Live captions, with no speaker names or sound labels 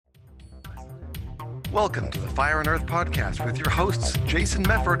Welcome to the Fire and Earth podcast with your hosts, Jason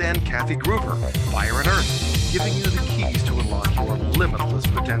Mefford and Kathy Gruber. Fire and Earth, giving you the keys to unlock your limitless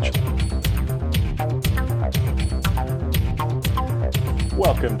potential.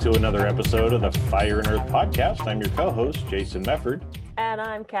 Welcome to another episode of the Fire and Earth podcast. I'm your co-host, Jason Mefford. And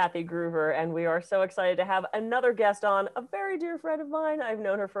I'm Kathy Gruber, and we are so excited to have another guest on, a very dear friend of mine. I've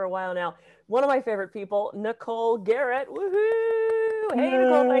known her for a while now. One of my favorite people, Nicole Garrett. Woohoo! Hey,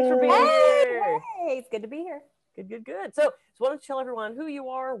 Nicole, thanks for being here. Hey, it's good to be here. Good. So why don't you tell everyone who you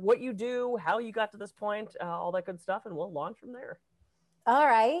are, what you do, how you got to this point, all that good stuff, and we'll launch from there. All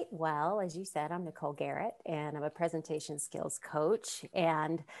right. Well, as you said, I'm Nicole Garrett, and I'm a presentation skills coach.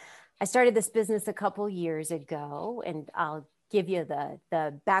 And I started this business a couple years ago, and I'll give you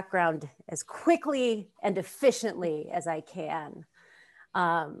the background as quickly and efficiently as I can.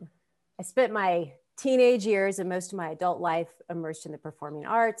 I spent my teenage years and most of my adult life immersed in the performing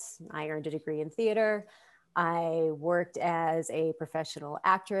arts. I earned a degree in theater. I worked as a professional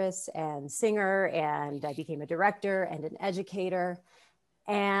actress and singer, and I became a director and an educator.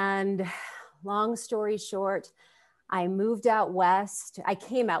 And long story short, I moved out west. I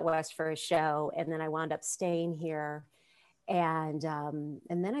came out west for a show, and then I wound up staying here. And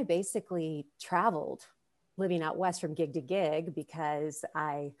then I basically traveled, living out west from gig to gig, because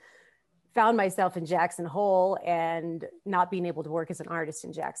I found myself in Jackson Hole and not being able to work as an artist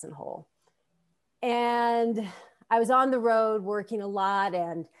in Jackson Hole. And I was on the road working a lot,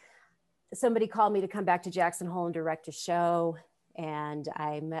 and somebody called me to come back to Jackson Hole and direct a show. And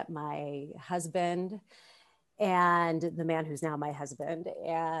I met my husband, and the man who's now my husband,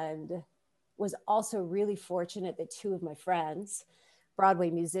 and was also really fortunate that two of my friends, Broadway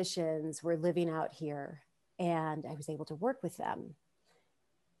musicians, were living out here, and I was able to work with them.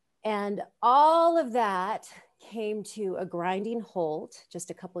 And all of that came to a grinding halt just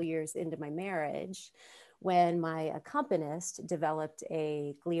a couple years into my marriage, when my accompanist developed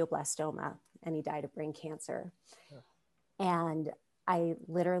a glioblastoma, and he died of brain cancer. Yeah. And I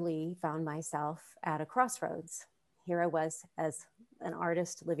literally found myself at a crossroads. Here I was as an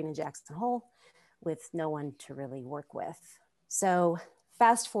artist living in Jackson Hole with no one to really work with. So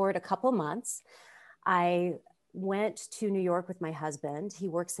fast forward a couple months, I went to New York with my husband. He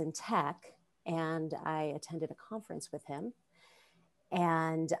works in tech, and I attended a conference with him.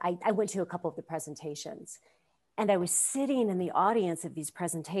 And I went to a couple of the presentations, and I was sitting in the audience of these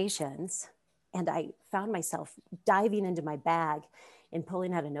presentations, and I found myself diving into my bag and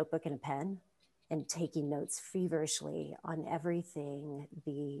pulling out a notebook and a pen and taking notes feverishly on everything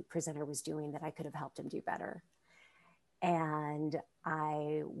the presenter was doing that I could have helped him do better. And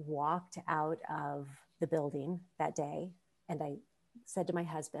I walked out of the building that day, and I said to my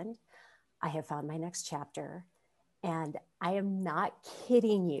husband, I have found my next chapter. And I am not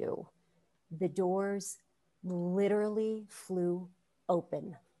kidding you. The doors literally flew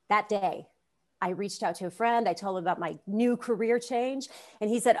open that day. I reached out to a friend. I told him about my new career change.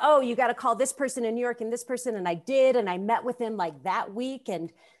 And he said, oh, you got to call this person in New York and this person. And I did. And I met with him like that week,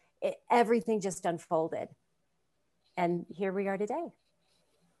 and everything just unfolded. And here we are today.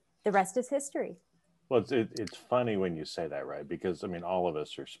 The rest is history. Well, it's funny when you say that, right? Because I mean, all of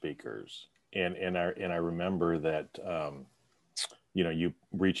us are speakers. And I remember that, you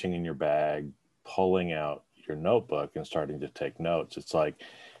reaching in your bag, pulling out your notebook and starting to take notes. It's like,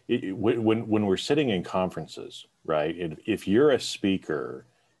 when we're sitting in conferences, right? If you're a speaker,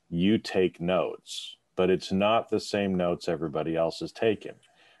 you take notes, but it's not the same notes everybody else is taking,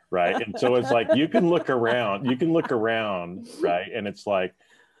 right? And so it's like, you can look around, right? And it's like,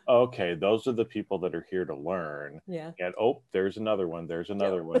 okay, those are the people that are here to learn. Yeah. And there's another one, there's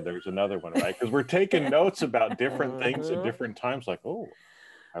another one, right? Because we're taking notes about different things at different times, like,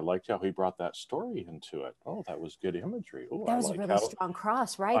 I liked how he brought that story into it. Oh, that was good imagery. Oh, that was a really strong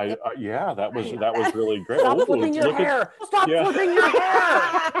cross, right? Yeah, that was really great. Stop flipping your hair. Stop flipping your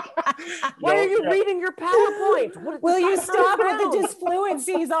hair. Why are you reading your PowerPoint? Will you stop with the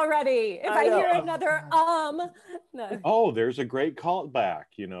disfluencies already? If I hear another no. Oh, there's a great callback,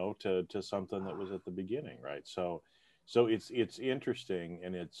 to something that was at the beginning, right? So it's interesting,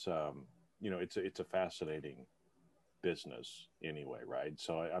 and it's it's a fascinating business anyway, right?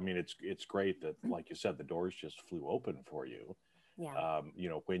 So I mean, it's great that, like you said, the doors just flew open for you. Yeah.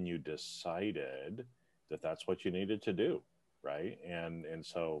 When you decided that that's what you needed to do, right? And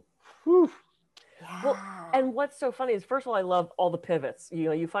so, whew. Yeah. Well, and what's so funny is, first of all, I love all the pivots.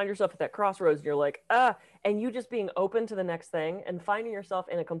 You find yourself at that crossroads, and you're like, and you just being open to the next thing and finding yourself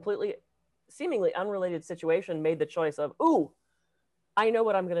in a completely, seemingly unrelated situation, made the choice of, I know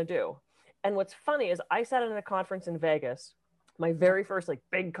what I'm going to do. And what's funny is, I sat in a conference in Vegas my very first like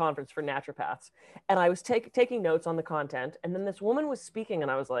big conference for naturopaths. And I was taking notes on the content. And then this woman was speaking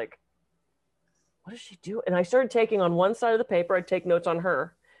and I was like, what does she do? And I started taking on one side of the paper, I'd take notes on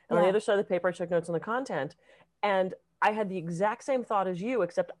her. And on the other side of the paper, I took notes on the content. And I had the exact same thought as you,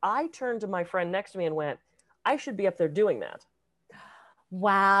 except I turned to my friend next to me and went, I should be up there doing that.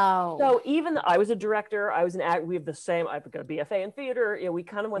 Wow. So even though I was a director, I was an act, we have the same, I've got a BFA in theater, you know, we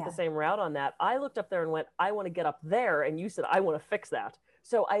kind of went the same route on that. I looked up there and went, I want to get up there. And you said, I want to fix that.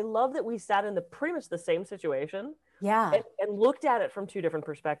 So I love that we sat in the pretty much the same situation. Yeah. And looked at it from two different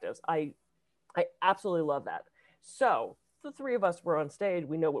perspectives. I absolutely love that. So the three of us were on stage.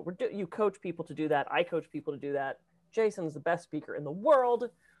 We know what we're doing. You coach people to do that. I coach people to do that. Jason's the best speaker in the world.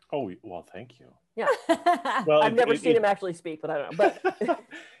 Oh, well, thank you. Yeah. Well, I've never seen him actually speak, but I don't know. But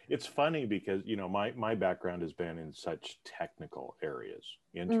it's funny because, you know, my background has been in such technical areas,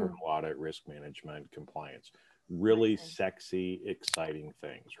 internal audit, risk management, compliance, really sexy, exciting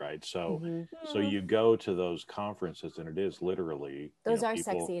things, right? So, so you go to those conferences and it is literally, those are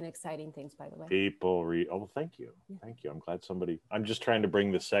sexy and exciting things, by the way. People read. Oh, thank you. Thank you. I'm glad somebody, I'm just trying to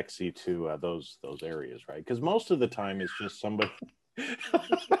bring the sexy to those areas, right? Because most of the time it's just somebody.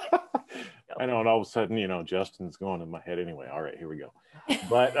 I know, and all of a sudden, you know, Justin's going in my head anyway. All right, here we go.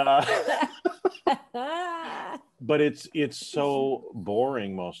 But but it's so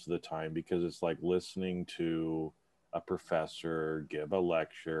boring most of the time because it's like listening to a professor give a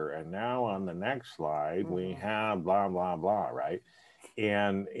lecture, and now on the next slide we have blah blah blah, right?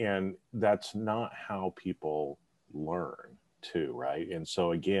 And that's not how people learn too, right? And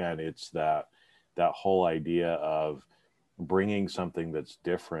so again, it's that whole idea of bringing something that's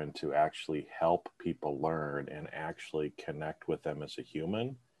different to actually help people learn and actually connect with them as a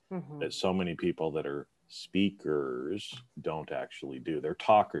human, that so many people that are speakers don't actually do. They're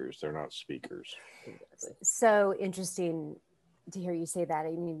talkers, they're not speakers. So interesting to hear you say that.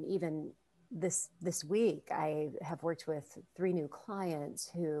 I mean, even this week, I have worked with 3 new clients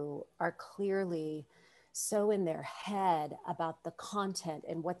who are clearly so in their head about the content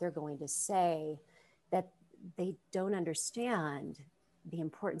and what they're going to say that they don't understand the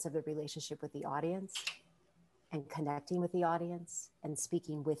importance of the relationship with the audience and connecting with the audience and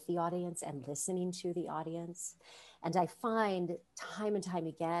speaking with the audience and listening to the audience. And I find time and time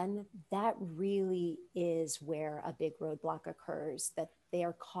again, that really is where a big roadblock occurs, that they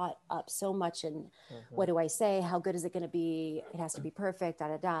are caught up so much in what do I say? How good is it going to be? It has to be perfect,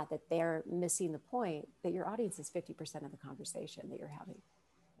 that they're missing the point that your audience is 50% of the conversation that you're having.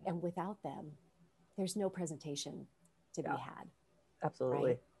 And without them, there's no presentation to be had. Absolutely.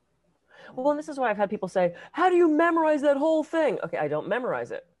 Right? Well, and this is why I've had people say, how do you memorize that whole thing? Okay, I don't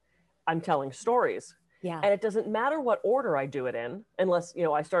memorize it. I'm telling stories. Yeah. And it doesn't matter what order I do it in, unless, you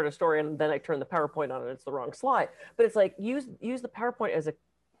know, I start a story and then I turn the PowerPoint on and it's the wrong slide. But it's like, use the PowerPoint as a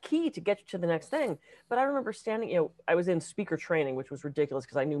key to get you to the next thing. But I remember standing, you know, I was in speaker training, which was ridiculous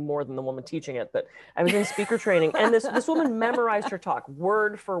because I knew more than the woman teaching it, but I was in speaker training and this woman memorized her talk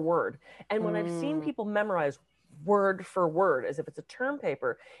word for word. And when I've seen people memorize word for word as if it's a term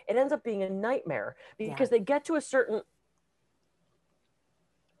paper, it ends up being a nightmare because they get to a certain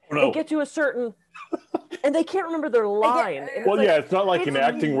and they can't remember their line. Well, like, it's not like in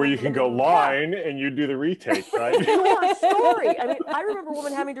acting where you can go line and you do the retake, right? Story. I mean, I remember a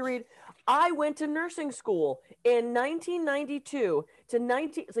woman having to read, I went to nursing school in 1992 to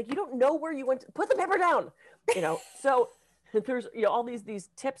 19. It's like, you don't know where you went. Put the paper down, you know? So there's, you know, all these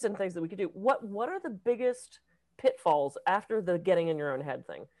tips and things that we could do. What are the biggest pitfalls after the getting in your own head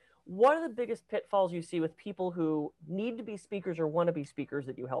thing? What are the biggest pitfalls you see with people who need to be speakers or want to be speakers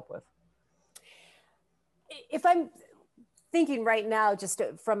that you help with? If I'm thinking right now, just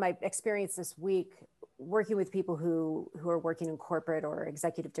from my experience this week, working with people who are working in corporate or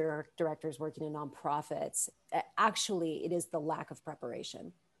executive directors working in nonprofits, actually, it is the lack of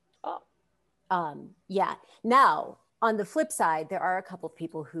preparation. Yeah. Now, on the flip side, there are a couple of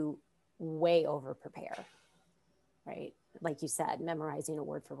people who way over prepare, right? Like you said, memorizing a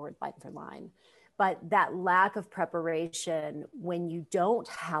word for word, line for line. But that lack of preparation, when you don't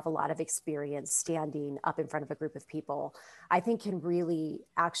have a lot of experience standing up in front of a group of people, I think can really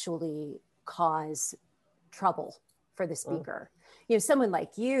actually cause trouble for the speaker. You know, someone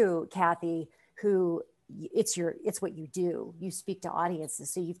like you, Kathy, who it's what you do. You speak to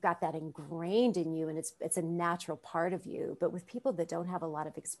audiences, so you've got that ingrained in you, and it's a natural part of you. But with people that don't have a lot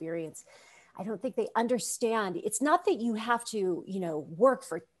of experience, I don't think they understand. It's not that you have to, you know, work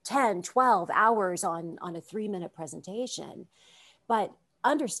for 10, 12 hours on a 3-minute presentation, but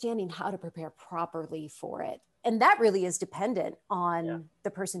understanding how to prepare properly for it. And that really is dependent on the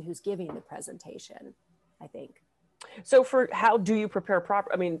person who's giving the presentation, I think. So for how do you prepare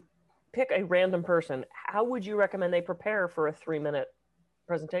proper? I mean, pick a random person. How would you recommend they prepare for a 3-minute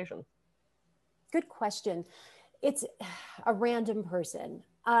presentation? Good question. It's a random person.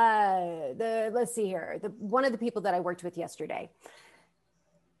 Let's see here. One of the people that I worked with yesterday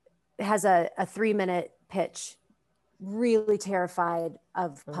has a 3-minute pitch, really terrified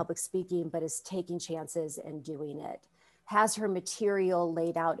of public speaking, but is taking chances and doing it. Has her material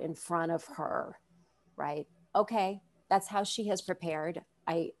laid out in front of her, right? Okay, that's how she has prepared.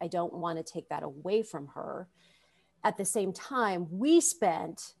 I don't want to take that away from her. At the same time, we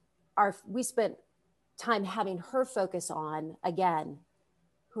spent time having her focus on, again,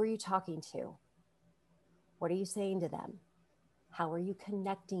 who are you talking to? What are you saying to them? How are you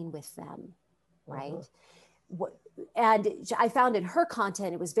connecting with them, right? And I found in her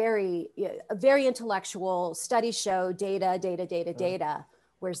content, it was very intellectual. Studies show data.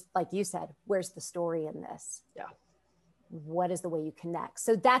 Where's, like you said, where's the story in this? Yeah. What is the way you connect?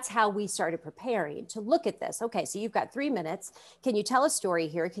 So that's how we started preparing to look at this. Okay, so you've got 3 minutes. Can you tell a story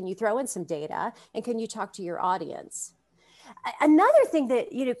here? Can you throw in some data? And can you talk to your audience? Another thing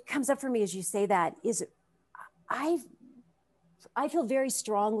that comes up for me as you say that is I feel very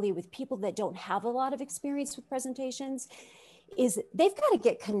strongly with people that don't have a lot of experience with presentations is they've got to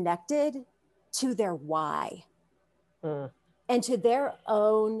get connected to their why and to their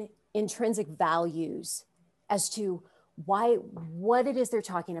own intrinsic values as to what it is they're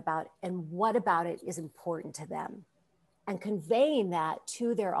talking about and what about it is important to them, and conveying that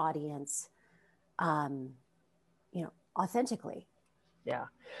to their audience, authentically. Yeah,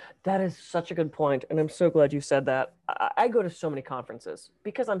 that is such a good point. And I'm so glad you said that. I go to so many conferences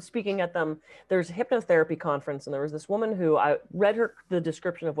because I'm speaking at them. There's a hypnotherapy conference, and there was this woman who I read the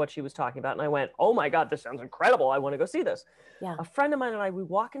description of what she was talking about. And I went, oh my God, this sounds incredible. I want to go see this. Yeah. A friend of mine and I, we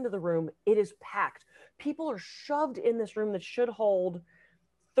walk into the room. It is packed. People are shoved in this room that should hold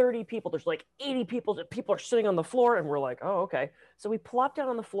 30 people. There's like 80 people. People are sitting on the floor, and we're like, oh, okay. So we plop down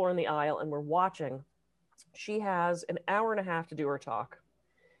on the floor in the aisle, and we're watching. She has an hour and a half to do her talk.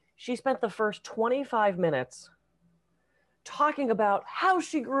 She spent the first 25 minutes talking about how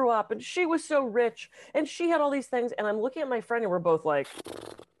she grew up and she was so rich and she had all these things. And I'm looking at my friend and we're both like,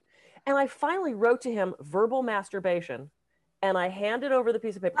 and I finally wrote to him verbal masturbation, and I handed over the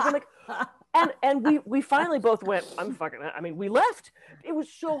piece of paper. I'm like, and we finally both went, we left. It was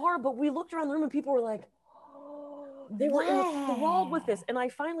so hard, but we looked around the room and people were like, they were enthralled with this. And I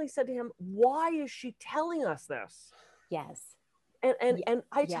finally said to him, why is she telling us this? Yes. And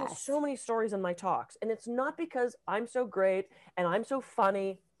I tell so many stories in my talks, and it's not because I'm so great and I'm so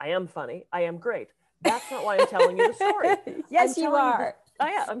funny. I am funny. I am great. That's not why I'm telling you the story. Yes, you are.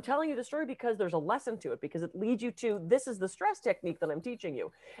 I'm telling you the story because there's a lesson to it, because it leads you to, this is the stress technique that I'm teaching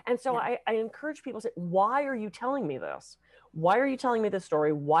you. And so I encourage people to say, why are you telling me this? Why are you telling me this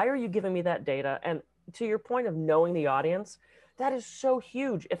story? Why are you giving me that data? And to your point of knowing the audience, that is so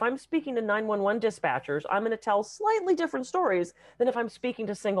huge. If I'm speaking to 911 dispatchers, I'm going to tell slightly different stories than if I'm speaking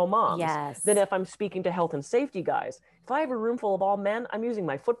to single moms, than if I'm speaking to health and safety guys. If I have a room full of all men, I'm using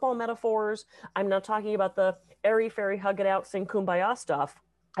my football metaphors. I'm not talking about the airy fairy hug it out, sing kumbaya stuff.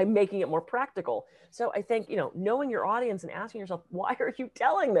 I'm making it more practical. So I think, knowing your audience and asking yourself, why are you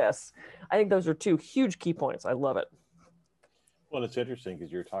telling this? I think those are two huge key points. I love it. Well, it's interesting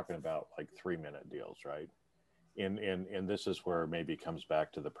because you're talking about like 3-minute deals, right? And this is where maybe it comes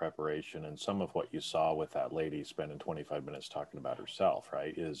back to the preparation, and some of what you saw with that lady spending 25 minutes talking about herself,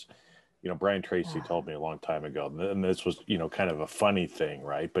 right? Is, Brian Tracy told me a long time ago, and this was, kind of a funny thing,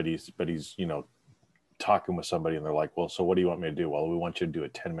 right? But he's, talking with somebody and they're like, well, so what do you want me to do? Well, we want you to do a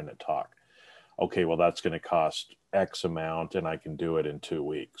 10-minute talk. Okay, well, that's going to cost X amount and I can do it in 2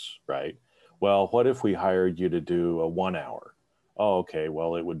 weeks, right? Well, what if we hired you to do a 1 hour? Oh, okay,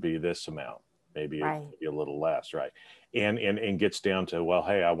 well, it would be this amount. Maybe a little less, right? And gets down to, well,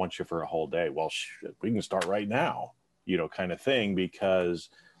 hey, I want you for a whole day. Well, shit, we can start right now, kind of thing, because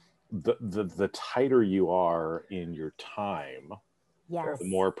the tighter you are in your time, the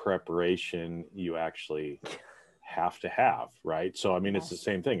more preparation you actually have to have, right? So, I mean, it's the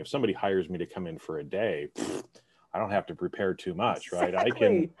same thing. If somebody hires me to come in for a day, I don't have to prepare too much, right?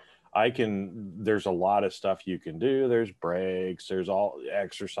 I can, there's a lot of stuff you can do. There's breaks, there's all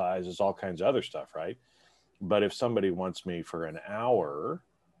exercises, all kinds of other stuff, right? But if somebody wants me for an hour,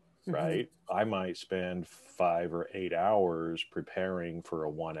 right, I might spend 5 or 8 hours preparing for a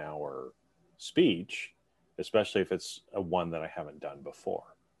 1 hour speech, especially if it's a one that I haven't done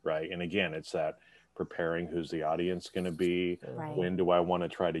before, right? And again, it's that preparing who's the audience going to be, when do I want to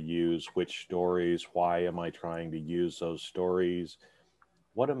try to use which stories, why am I trying to use those stories?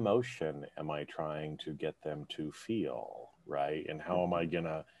 what emotion am I trying to get them to feel, right? And how am I going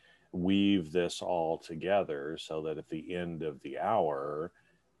to weave this all together so that at the end of the hour,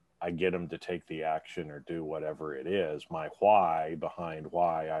 I get them to take the action or do whatever it is, my why behind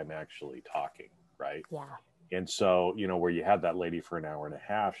why I'm actually talking, right? Yeah. And so, where you had that lady for an hour and a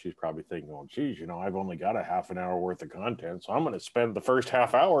half, she's probably thinking, well, geez, I've only got a half an hour worth of content. So I'm going to spend the first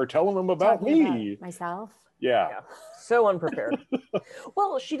half hour telling them about Talking me. about myself. Yeah. Yeah. So unprepared.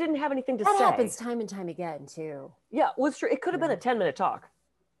 Well, she didn't have anything to That say. happens time and time again too. Yeah, well, it's true. It could have been a 10-minute talk.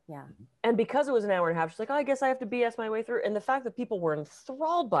 Yeah. And because it was an hour and a half, she's like, oh, I guess I have to BS my way through. And the fact that people were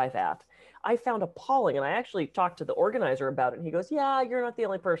enthralled by that, I found appalling. And I actually talked to the organizer about it. And he goes, yeah, you're not the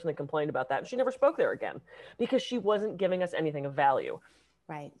only person that complained about that. And she never spoke there again because she wasn't giving us anything of value.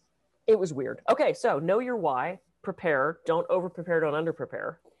 Right. It was weird. Okay, so know your why, prepare, don't over prepare, don't under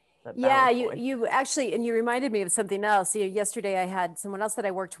prepare. Yeah, you actually, and you reminded me of something else. Yesterday I had someone else that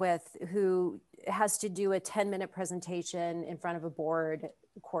I worked with who has to do a 10-minute presentation in front of a board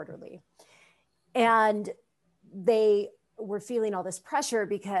quarterly. And they were feeling all this pressure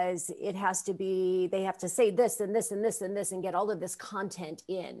because they have to say this and this and this and this and get all of this content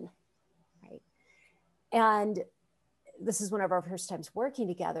in, right? And this is one of our first times working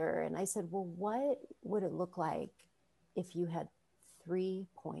together. And I said, well, what would it look like if you had 3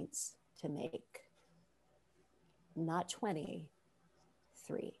 points to make? Not 20,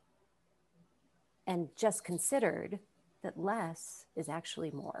 3. And just considered that less is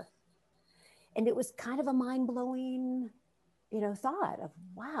actually more. And it was kind of a mind-blowing, thought of,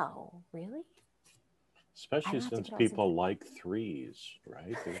 wow, really? Especially since people like threes,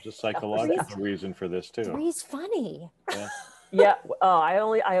 right? There's a psychological reason for this too. Three's funny. Yeah. Yeah,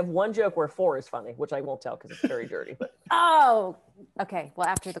 I have one joke where 4 is funny, which I won't tell because it's very dirty. But oh, okay. Well,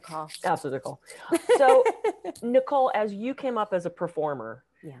 after the call. After the call. So, Nicole, as you came up as a performer,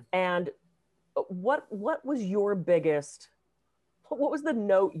 and what was your biggest? What was the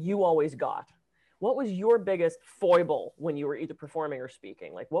note you always got? What was your biggest foible when you were either performing or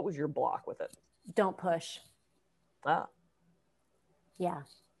speaking? Like, what was your block with it? Don't push. Ah. Yeah,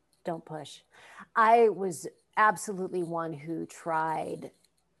 don't push. I was absolutely one who tried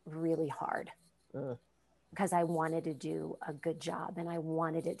really hard because I wanted to do a good job and I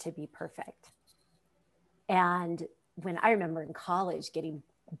wanted it to be perfect. And when I remember in college getting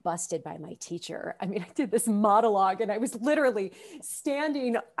busted by my teacher, I did this monologue and I was literally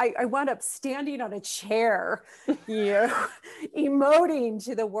standing, I wound up standing on a chair, emoting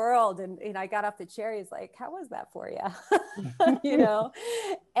to the world. And I got off the chair. He's like, how was that for you?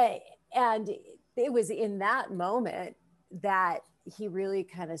 And it was in that moment that he really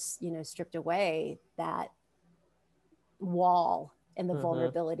kind of, stripped away that wall and the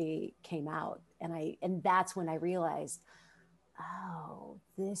vulnerability came out. And that's when I realized, oh,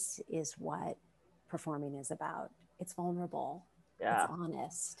 this is what performing is about. It's vulnerable. Yeah. It's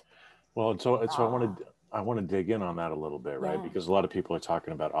honest. Well, so I want to dig in on that a little bit, right? Yeah. Because a lot of people are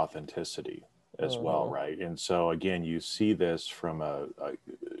talking about authenticity as well, right? And so again, you see this from a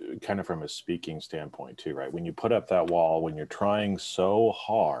kind of from a speaking standpoint too, right? When you put up that wall, when you're trying so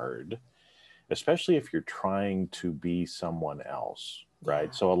hard, especially if you're trying to be someone else, right?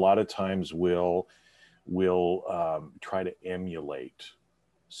 Yeah. So a lot of times we'll try to emulate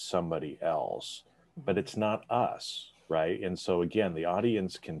somebody else, but it's not us, right? And so again, the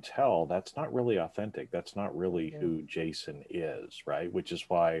audience can tell that's not really authentic. That's not really who Jason is, right? Which is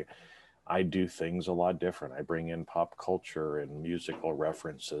why I do things a lot different. I bring in pop culture and musical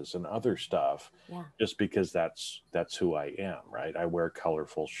references and other stuff just because that's who I am, right? I wear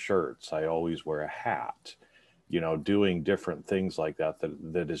colorful shirts. I always wear a hat, doing different things like that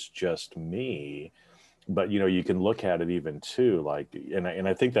is just me. But, you can look at it even too, like, and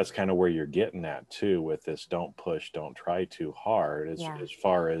I think that's kind of where you're getting at too, with this, don't push, don't try too hard as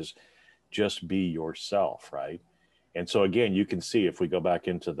far as just be yourself. Right. And so again, you can see if we go back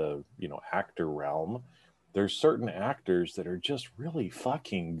into the, actor realm, there's certain actors that are just really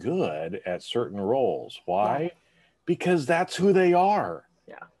fucking good at certain roles. Why? Yeah. Because that's who they are.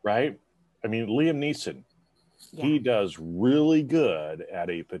 Yeah. Right. I mean, Liam Neeson. Yeah. He does really good at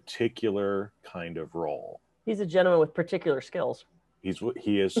a particular kind of role. He's a gentleman with particular skills. He's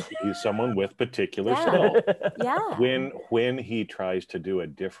someone with particular skills. Yeah. When he tries to do a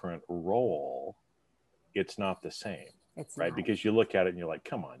different role, it's not the same. It's right. Not. Because you look at it and you're like,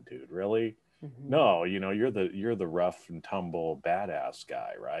 come on, dude, really? Mm-hmm. No, you're the rough and tumble badass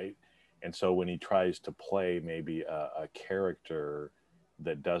guy, right? And so when he tries to play maybe a character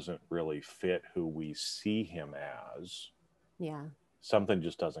that doesn't really fit who we see him as, something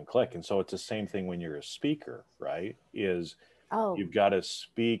just doesn't click. And so it's the same thing when you're a speaker, right? Is Oh, You've got to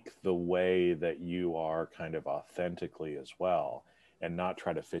speak the way that you are kind of authentically as well, and not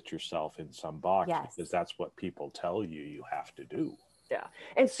try to fit yourself in some box yes. because that's what people tell you you have to do. Yeah.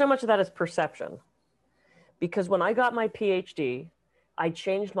 And so much of that is perception. Because when I got my PhD, I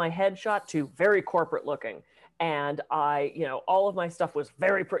changed my headshot to very corporate looking. And I, all of my stuff was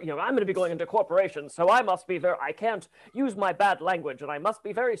very, I'm going to be going into corporations, so I must be I can't use my bad language and I must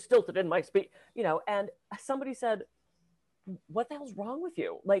be very stilted in my speech, and somebody said, what the hell's wrong with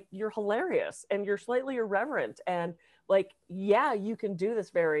you? Like, you're hilarious and you're slightly irreverent. And like, yeah, you can do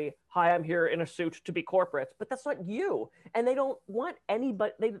this very, hi, I'm here in a suit to be corporate, but that's not you. And they don't want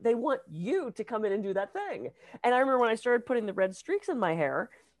anybody, they want you to come in and do that thing. And I remember when I started putting the red streaks in my hair,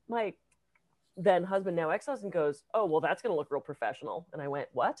 my then husband, now ex-husband, goes, oh, well, that's going to look real professional. And I went,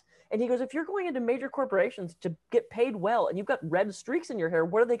 what? And he goes, if you're going into major corporations to get paid well and you've got red streaks in your hair,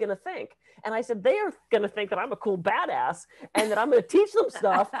 what are they going to think? And I said, they are going to think that I'm a cool badass and that I'm going to teach them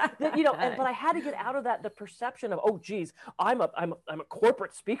stuff that, but I had to get out of that, the perception of, oh, geez, I'm a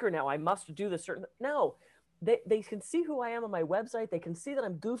corporate speaker now, I must do this certain, no. They can see who I am on my website. They can see that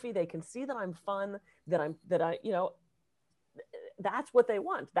I'm goofy. They can see that I'm fun, that I that's what they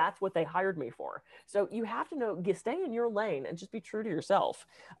want. That's what they hired me for. So you have to know, stay in your lane and just be true to yourself.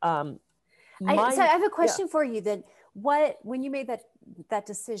 So I have a question for you then. When you made that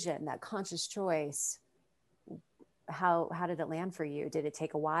decision, that conscious choice, how did it land for you? Did it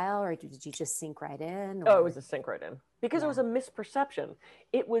take a while or did you just sink right in? Oh, it was a sink right in because it was a misperception.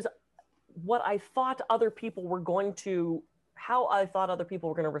 It was what I thought other people were going to, how I thought other people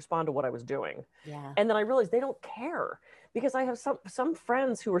were going to respond to what I was doing. Yeah. And then I realized they don't care, because I have some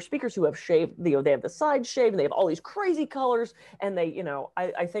friends who are speakers who have shaved, they have the sides shaved and they have all these crazy colors. And they,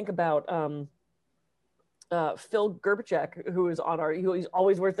 I think about Phil Gerbicek, who is he's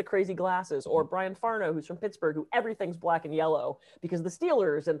always wears the crazy glasses, or Brian Farno, who's from Pittsburgh, who everything's black and yellow because of the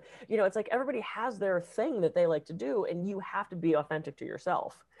Steelers. And, it's like everybody has their thing that they like to do, and you have to be authentic to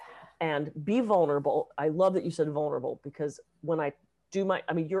yourself and be vulnerable. I love that you said vulnerable, because when I do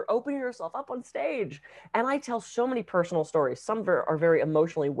you're opening yourself up on stage, and I tell so many personal stories. Some are very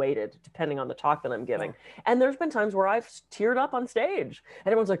emotionally weighted depending on the talk that I'm giving. Yeah. And there's been times where I've teared up on stage and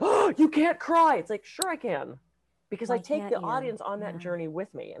everyone's like, oh, you can't cry. It's like, sure I can, because I take the audience on that journey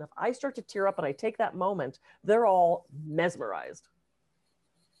with me. And if I start to tear up and I take that moment, they're all mesmerized.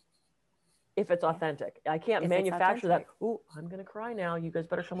 If it's authentic. I can't manufacture that. Ooh, I'm going to cry now. You guys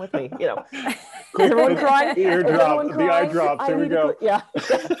better come with me. Is everyone crying? The eye drops. Here we go.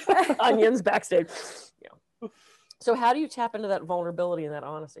 Onions backstage. Yeah. So how do you tap into that vulnerability and that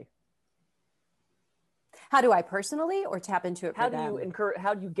honesty? How do I personally, or tap into it for them?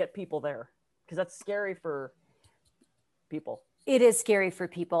 How do you get people there? Because that's scary for people. It is scary for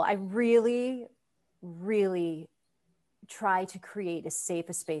people. I really, really try to create as safe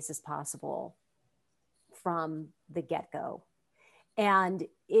a space as possible from the get-go. And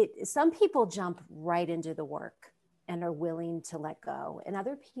some people jump right into the work and are willing to let go. And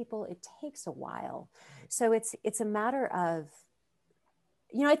other people, it takes a while. So it's a matter of,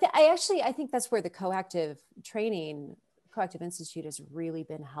 I think that's where the Coactive Institute has really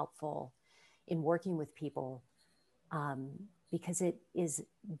been helpful in working with people, because it is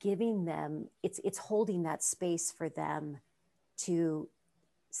giving them, it's holding that space for them to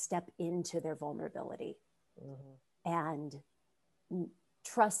step into their vulnerability and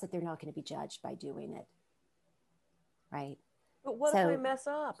trust that they're not going to be judged by doing it. Right. But what if I mess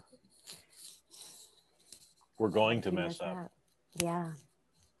up? We're going to mess up. Yeah.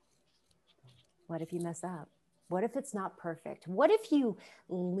 What if you mess up? What if it's not perfect? What if you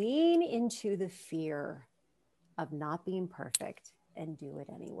lean into the fear of not being perfect and do it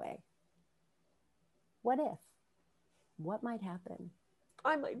anyway? What if? What might happen?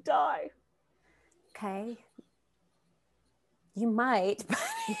 I might die. Okay. You might.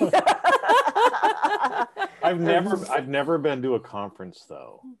 I've never been to a conference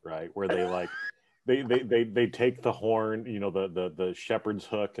though, right? Where they take the horn, the shepherd's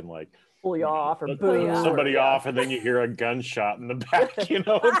hook, and like pull you off or boo somebody off, and then you hear a gunshot in the back. It's like, you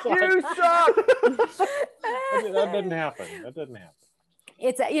suck. that didn't happen.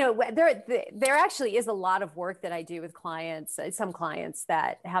 It's there actually is a lot of work that I do with clients, some clients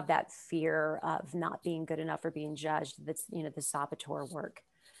that have that fear of not being good enough or being judged. That's the saboteur work,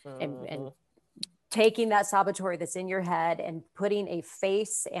 and taking that saboteur that's in your head and putting a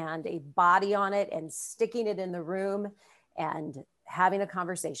face and a body on it and sticking it in the room and having a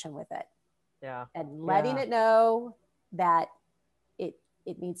conversation with it. Yeah. And letting it know that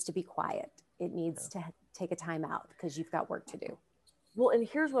it needs to be quiet. It needs to take a time out because you've got work to do. Well, and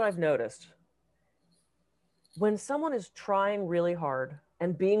here's what I've noticed. when someone is trying really hard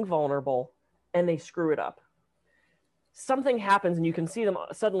and being vulnerable and they screw it up, something happens and you can see them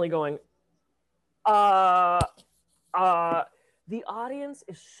suddenly going, uh, the audience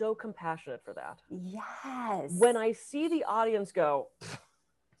is so compassionate for that. Yes. When I see the audience go,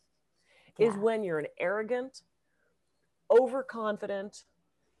 is Yeah. when you're an arrogant, overconfident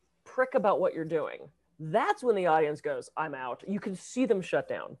prick about what you're doing. That's when the audience goes, I'm out. You can see them shut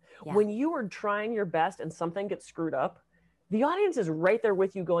down. Yeah. When you are trying your best and something gets screwed up, the audience is right there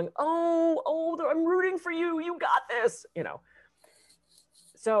with you going, oh, I'm rooting for you. You got this, you know.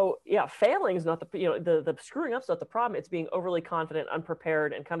 So yeah, failing is not the screwing up's not the problem. It's being overly confident,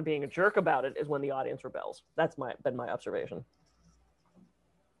 unprepared, and kind of being a jerk about it is when the audience rebels. That's been my observation.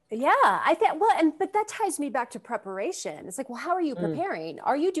 Yeah, I think, but that ties me back to preparation. It's like, well, how are you preparing?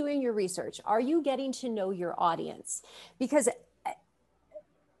 Are you doing your research? Are you getting to know your audience? Because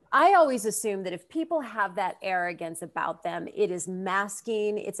I always assume that if people have that arrogance about them, it's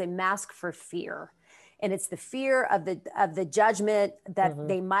a mask for fear. And it's the fear of the judgment that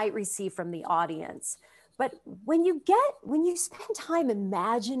they might receive from the audience. But when you spend time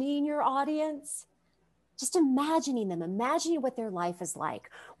imagining your audience, just imagining them, imagining what their life is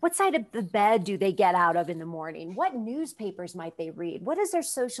like. What side of the bed do they get out of in the morning? What newspapers might they read? What is their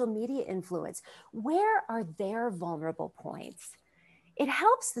social media influence? Where are their vulnerable points? It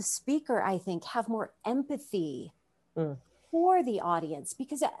helps the speaker, I think, have more empathy for the audience.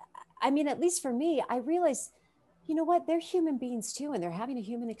 Because, I mean, at least for me, I realize, you know what? They're human beings too, and they're having a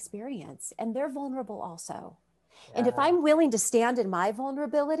human experience, and they're vulnerable also. Yeah. And if I'm willing to stand in my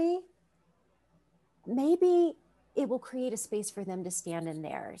vulnerability, maybe it will create a space for them to stand in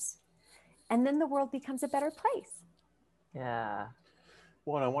theirs. And then the world becomes a better place. Yeah.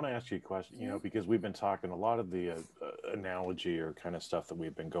 Well, and I want to ask you a question, you know, because we've been talking a lot of the analogy or kind of stuff that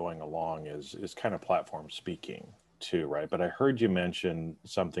we've been going along is kind of platform speaking too, right? But I heard you mention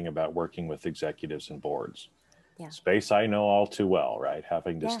something about working with executives and boards. Yeah. Space I know all too well, right?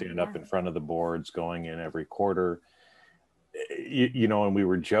 Having to stand up in front of the boards, going in every quarter. You know, and we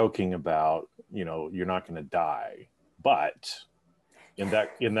were joking about, you know, you're not going to die, but in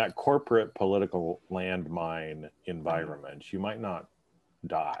that corporate political landmine environment, you might not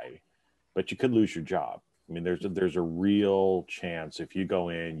die, but you could lose your job. I mean, there's a real chance if you go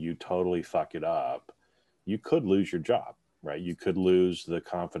in, you totally fuck it up, you could lose your job, right? You could lose the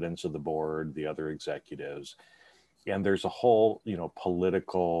confidence of the board, the other executives, and there's a whole, you know,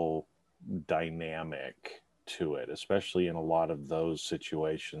 political dynamic to it, especially in a lot of those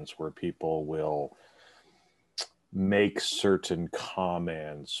situations where people will make certain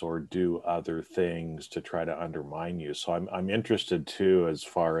comments or do other things to try to undermine you. So I'm interested too, as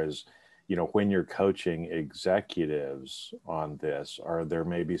far as, you know, when you're coaching executives on this, are there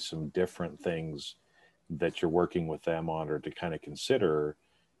maybe some different things that you're working with them on or to kind of consider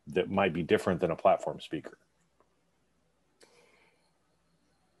that might be different than a platform speaker?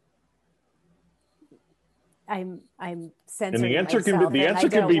 I'm censoring and the answer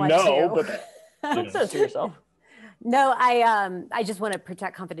myself, can be no, but don't censor yourself. No, I just want to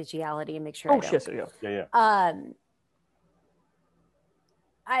protect confidentiality and make sure. Oh shit! Yeah.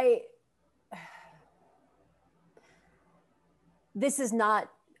 This is not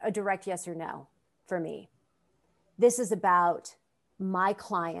a direct yes or no for me. This is about my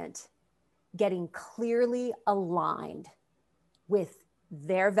client getting clearly aligned with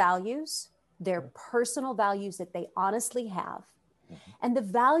their values, their personal values that they honestly have, and the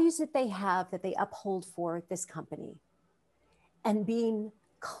values that they have that they uphold for this company, and being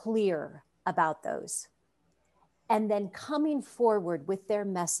clear about those, and then coming forward with their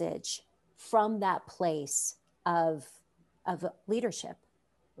message from that place of leadership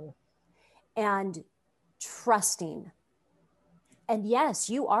and trusting. And yes,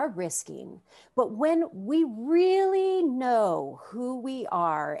 you are risking, but when we really know who we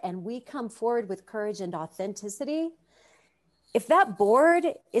are and we come forward with courage and authenticity, if that board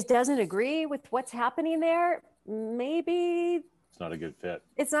doesn't agree with what's happening there, maybe it's not a good fit.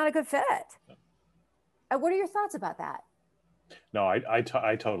 It's not a good fit. No. What are your thoughts about that? No, I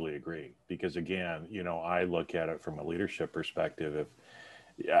totally agree, because again, you know, I look at it from a leadership perspective.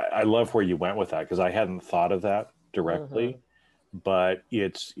 I love where you went with that, because I hadn't thought of that directly, but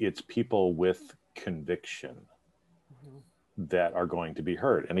it's people with conviction that are going to be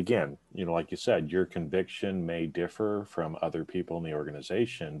heard. And again, you know, like you said, your conviction may differ from other people in the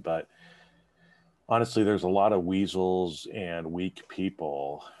organization, but honestly, there's a lot of weasels and weak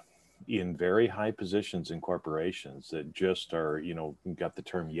people in very high positions in corporations that just are, you know, got the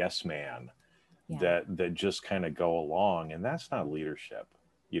term yes man, that just kind of go along, and that's not leadership.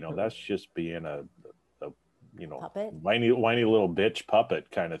 You know, that's just being a puppet, whiny little bitch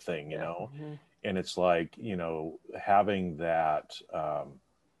puppet kind of thing, you know? Mhm. And it's like, you know, having that,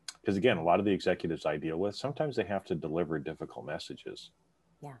 because again, a lot of the executives I deal with, sometimes they have to deliver difficult messages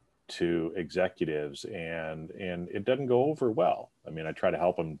to executives, and it doesn't go over well. I mean, I try to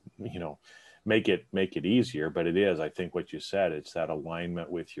help them, you know, make it easier, but it is, I think what you said, it's that alignment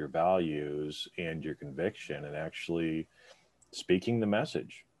with your values and your conviction and actually speaking the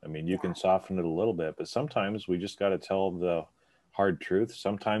message. I mean, you can soften it a little bit, but sometimes we just got to tell the hard truth.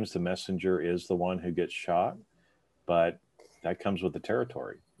 Sometimes the messenger is the one who gets shot, but that comes with the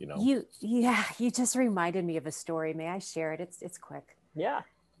territory, you know? You just reminded me of a story. May I share it? It's quick. Yeah.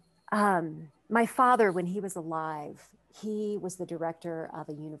 My father, when he was alive, he was the director of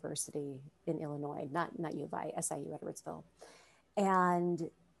a university in Illinois, not U of I, SIU Edwardsville. And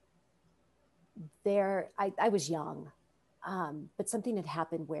there, I was young, but something had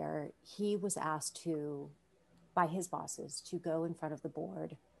happened where he was asked by his bosses to go in front of the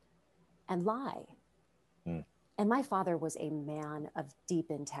board and lie. And my father was a man of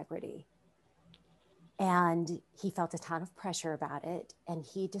deep integrity. And he felt a ton of pressure about it. And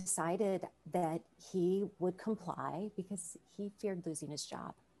he decided that he would comply because he feared losing his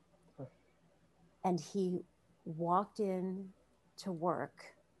job. And he walked in to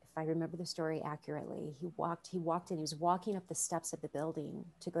work. If I remember the story accurately, he walked in, he was walking up the steps of the building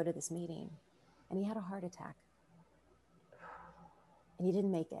to go to this meeting, and he had a heart attack. And he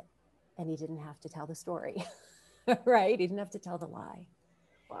didn't make it. And he didn't have to tell the story, right? He didn't have to tell the lie.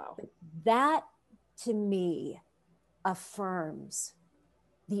 Wow. But that, to me, affirms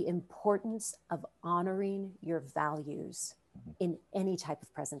the importance of honoring your values in any type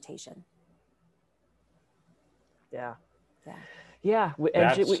of presentation. Yeah. Yeah. Yeah.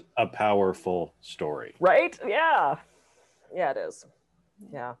 That's a powerful story. Right? Yeah. Yeah, it is.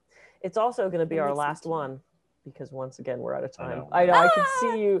 Yeah. It's also going to be our last one, because once again, we're out of time. I know. I could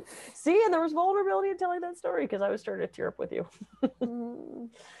see you. And there was vulnerability in telling that story because I was starting to tear up with you.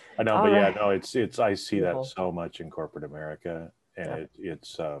 I know, All but right. yeah, no, it's, I see Beautiful. that so much in corporate America, and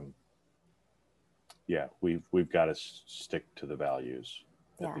it's, we've got to stick to the values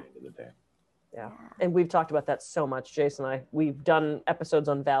at the end of the day. Yeah. And we've talked about that so much, Jason and I. We've done episodes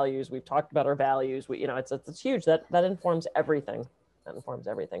on values. We've talked about our values. It's huge. That informs everything. That informs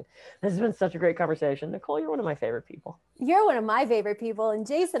everything. This has been such a great conversation. Nicole, you're one of my favorite people. You're one of my favorite people. And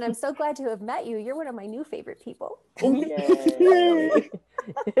Jason, I'm so glad to have met you. You're one of my new favorite people. Yay.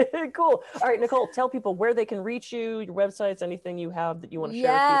 Cool. All right, Nicole, tell people where they can reach you, your websites, anything you have that you want to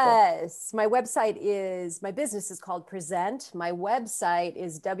share with people. Yes. My business is called Present. My website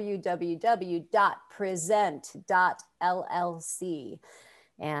is www.present.llc.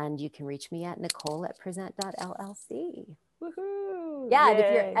 And you can reach me at nicole@present.llc. Woohoo. Yeah,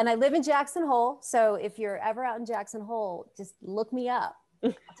 and I live in Jackson Hole. So if you're ever out in Jackson Hole, just look me up.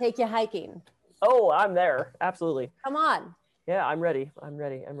 I'll take you hiking. Oh, I'm there. Absolutely. Come on. Yeah, I'm ready.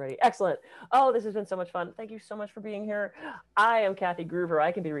 Excellent. Oh, this has been so much fun. Thank you so much for being here. I am Kathy Gruver.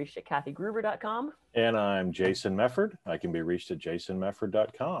 I can be reached at kathygruver.com. And I'm Jason Mefford. I can be reached at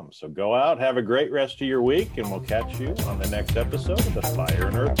jasonmefford.com. So go out, have a great rest of your week, and we'll catch you on the next episode of the Fire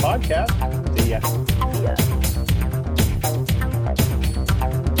and Earth podcast. See ya.